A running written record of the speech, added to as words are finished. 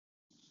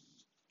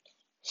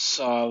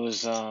So I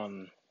was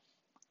on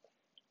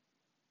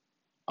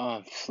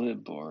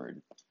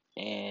Flipboard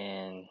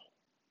and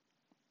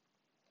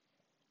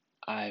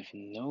I've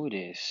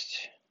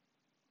noticed,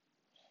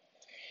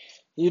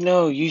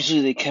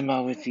 usually they come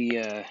out with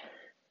the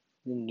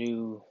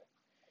new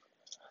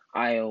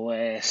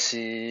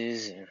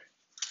iOS's and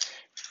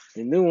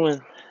the new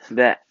one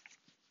that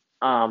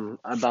I'm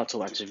about to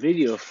watch a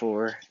video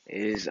for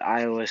is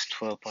iOS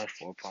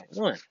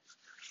 12.4.1,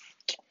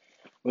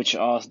 which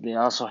they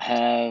also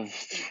have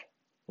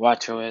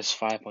WatchOS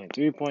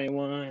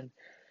 5.3.1,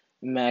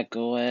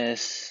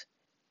 macOS,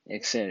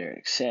 etc.,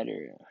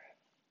 etc.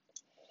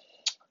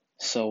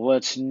 So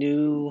what's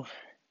new?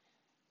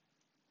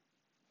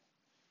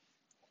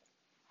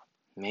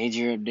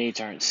 Major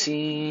updates aren't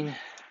seen.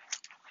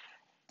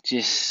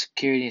 Just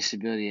security and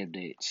stability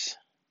updates.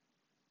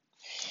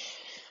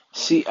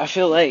 See, I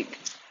feel like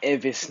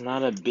if it's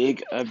not a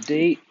big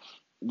update,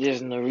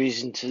 there's no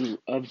reason to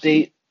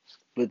update.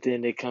 But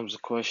then there comes a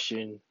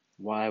question,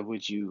 why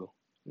would you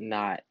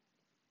not,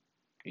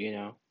 you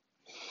know?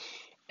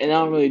 And I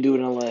don't really do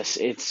it unless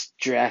it's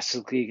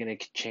drastically going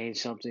to change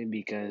something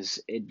because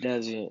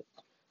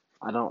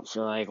I don't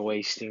feel like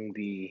wasting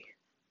the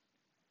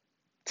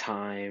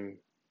time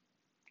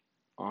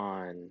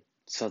on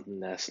something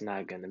that's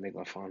not going to make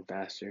my phone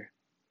faster.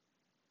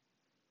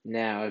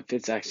 Now, if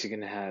it's actually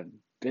going to have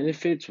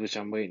benefits, which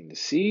I'm waiting to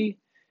see,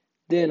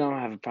 then I don't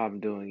have a problem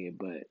doing it.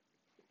 But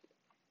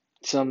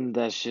something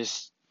that's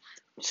just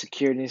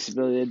security and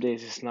stability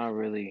updates, it's not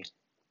really,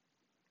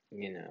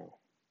 you know,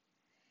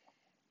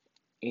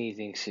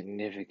 anything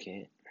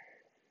significant.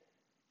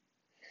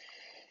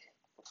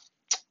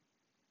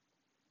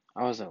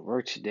 I was at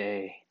work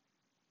today,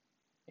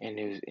 and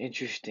it was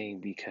interesting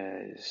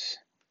because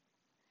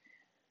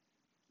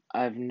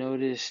I've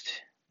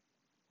noticed,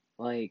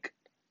 like,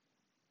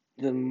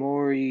 the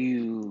more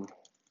you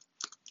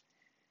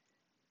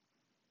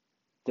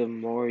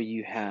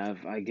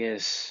have, I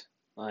guess,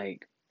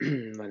 like,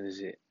 what is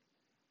it?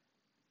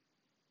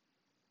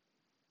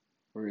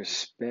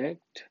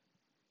 Respect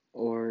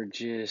or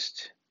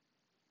just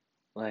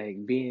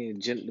like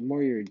the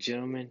more you're a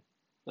gentleman,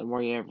 the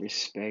more you have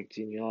respect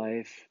in your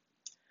life,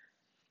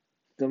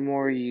 the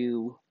more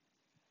you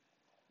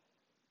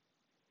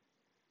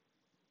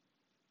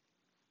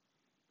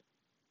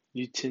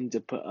tend to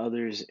put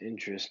others'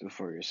 interests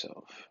before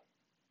yourself.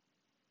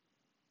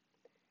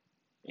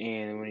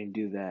 And when you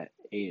do that,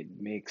 it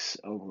makes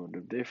a world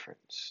of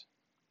difference.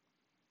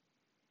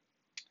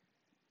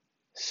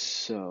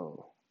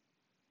 So,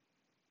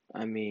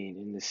 I mean,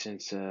 in the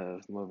sense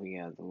of moving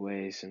out of the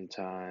way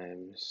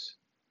sometimes,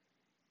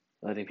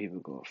 letting people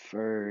go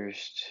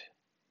first,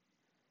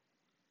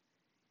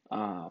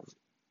 um,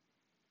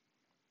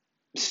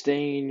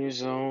 staying in your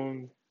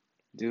zone,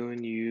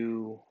 doing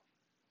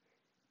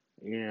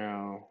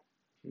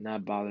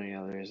not bothering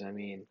others. I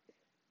mean,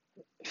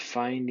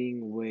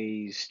 finding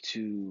ways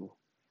to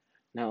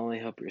not only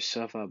help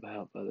yourself out, but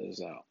help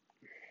others out.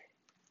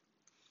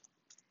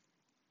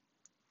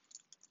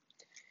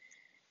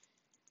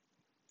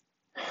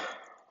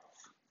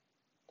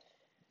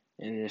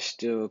 And they're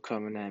still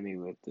coming at me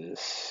with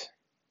this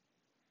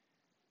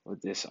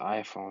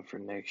iPhone for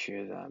next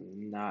year that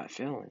I'm not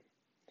feeling.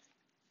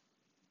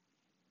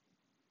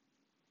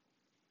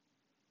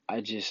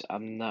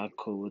 I'm not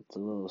cool with the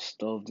little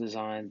stove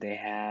design they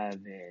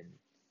have, and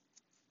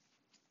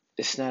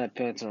it's not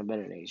appealing to my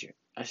better nature.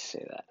 I should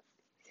say that.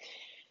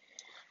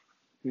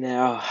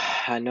 Now,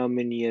 I know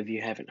many of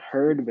you haven't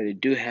heard, but I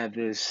do have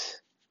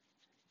this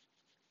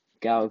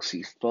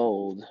Galaxy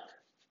Fold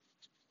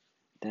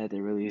that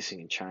they're releasing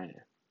in China.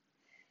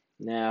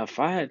 Now, if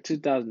I had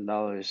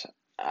 $2,000,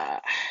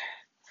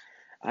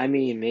 I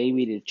mean,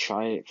 maybe to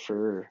try it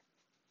for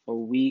a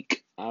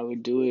week, I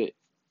would do it,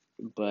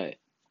 but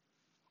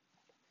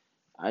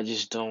I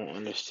just don't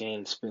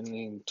understand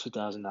spending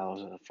 $2,000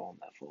 on a phone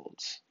that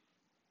folds.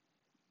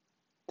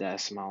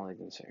 That's my only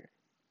concern.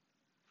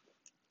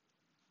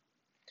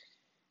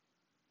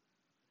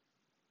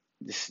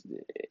 This,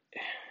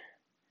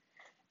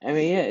 I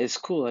mean, yeah, it's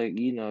cool. Like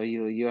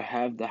you'll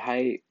have the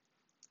height,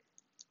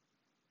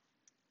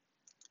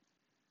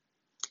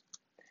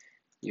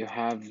 you'll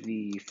have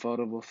the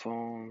foldable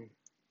phone,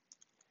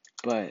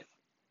 but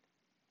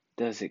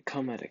does it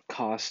come at a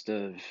cost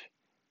of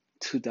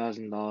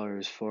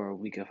 $2,000 for a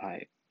week of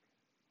height?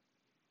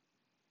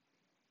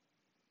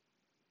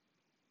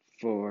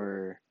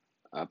 For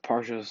a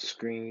partial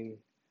screen,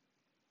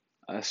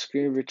 a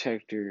screen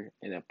protector,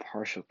 and a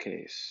partial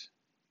case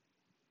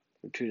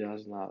for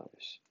 $2,000.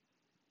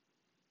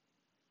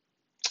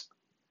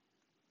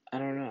 I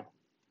don't know.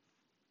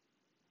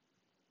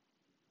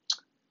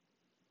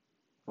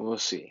 We'll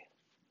see.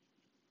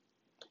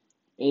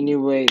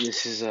 Anyway,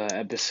 this is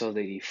episode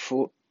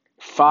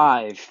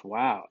 85.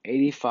 Wow,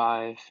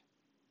 85.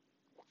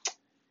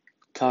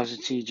 Talk to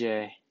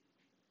TJ.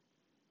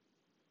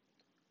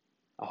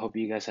 I hope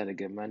you guys had a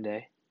good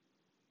Monday.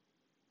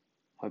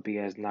 Hope you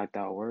guys knocked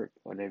out work,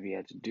 whatever you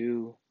had to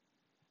do.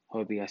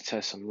 Hope you guys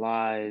touched some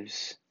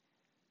lives.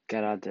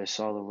 Got out there,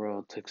 saw the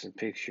world, took some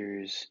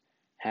pictures,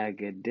 Had a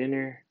good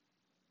dinner.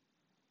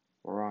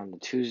 We're on the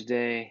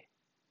Tuesday.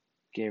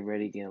 Getting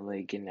ready, getting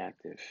late, getting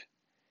active.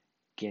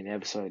 Getting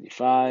episode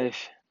 85.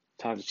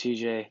 Talk to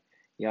TJ.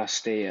 Y'all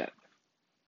stay up.